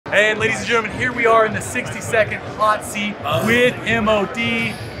And ladies and gentlemen, here we are in the 60-second hot seat with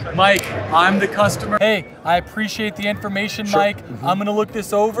MOD. Mike, I'm the customer. Hey, I appreciate the information, Mike. I'm gonna look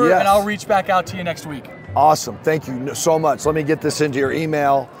this over and I'll reach back out to you next week. Awesome, thank you so much. Let me get this into your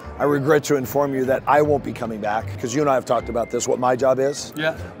email. I regret to inform you that I won't be coming back because you and I have talked about this, what my job is.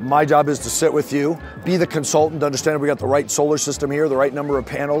 Yeah. My job is to sit with you, be the consultant, understand we got the right solar system here, the right number of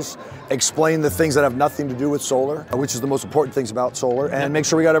panels, explain the things that have nothing to do with solar, which is the most important things about solar, and make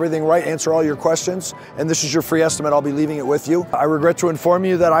sure we got everything right, answer all your questions, and this is your free estimate. I'll be leaving it with you. I regret to inform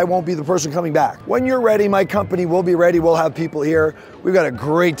you that I won't be the person coming back. When you're ready, my company will be ready. We'll have people here. We've got a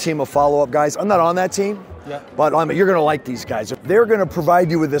great team of follow-up guys. I'm not on that team. But you're gonna like these guys. They're gonna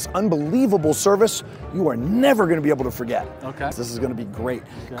provide you with this unbelievable service you are never gonna be able to forget. Okay. This is gonna be great.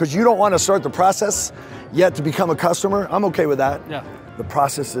 Because you don't wanna start the process yet to become a customer. I'm okay with that. Yeah. The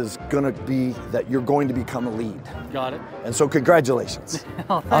process is gonna be that you're going to become a lead. Got it. And so congratulations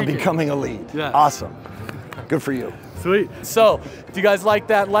on becoming a lead. Yeah. Awesome. Good for you. Sweet. So, if you guys like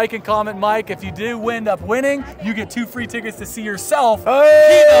that, like and comment Mike. If you do end up winning, you get 2 free tickets to see yourself.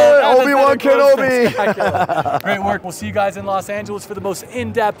 Hey, Obi-Wan Kenobi. Great work. We'll see you guys in Los Angeles for the most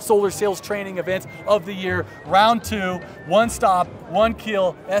in-depth solar sales training events of the year. Round 2, 1 stop, 1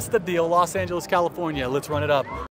 kill. That's the deal. Los Angeles, California. Let's run it up.